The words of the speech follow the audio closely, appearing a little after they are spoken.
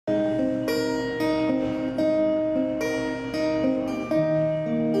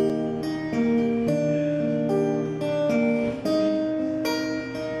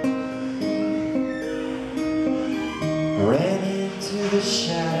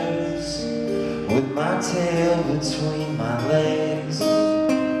shadows with my tail between my legs.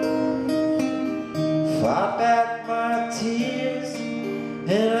 Fought back my tears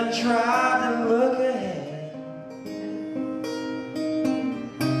and I tried to look ahead.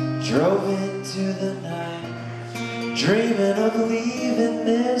 Drove into the night, dreaming of leaving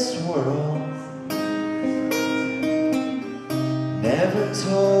this world. Never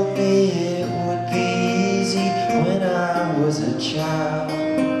told me it would be easy when I was a child.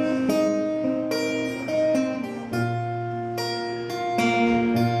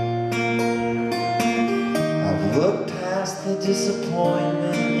 I've looked past the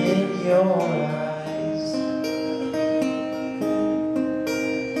disappointment in your eyes,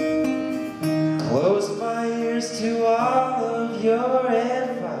 closed my ears to all of your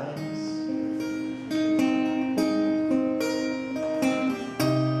advice.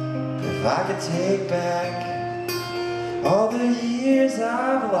 If I could take back all the years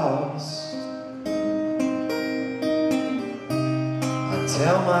I've lost, I'd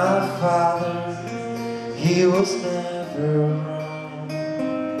tell my father he was never wrong.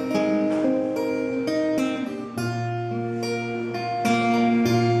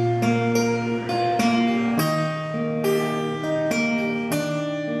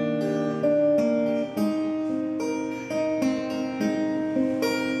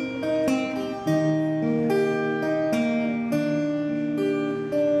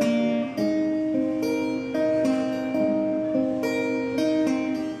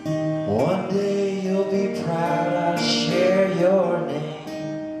 One day you'll be proud I share your name.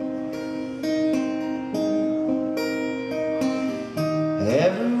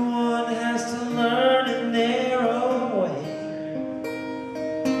 Everyone has to learn in their own way.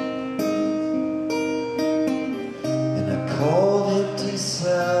 In a cold, empty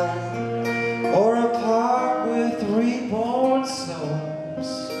cell or a park with reborn souls,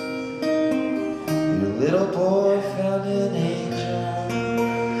 your little boy found an angel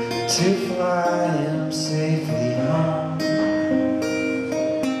to fly him safely home.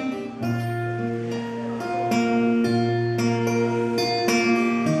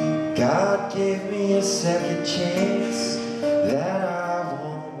 God gave me a second chance that I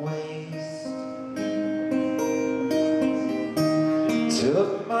won't waste.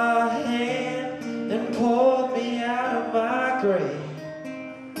 Took my hand and pulled me out of my grave.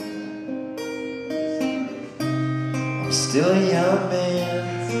 I'm still a young man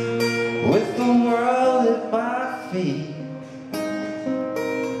with the world at my feet.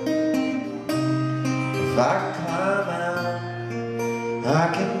 If I climb out,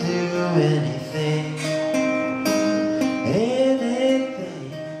 I can do anything.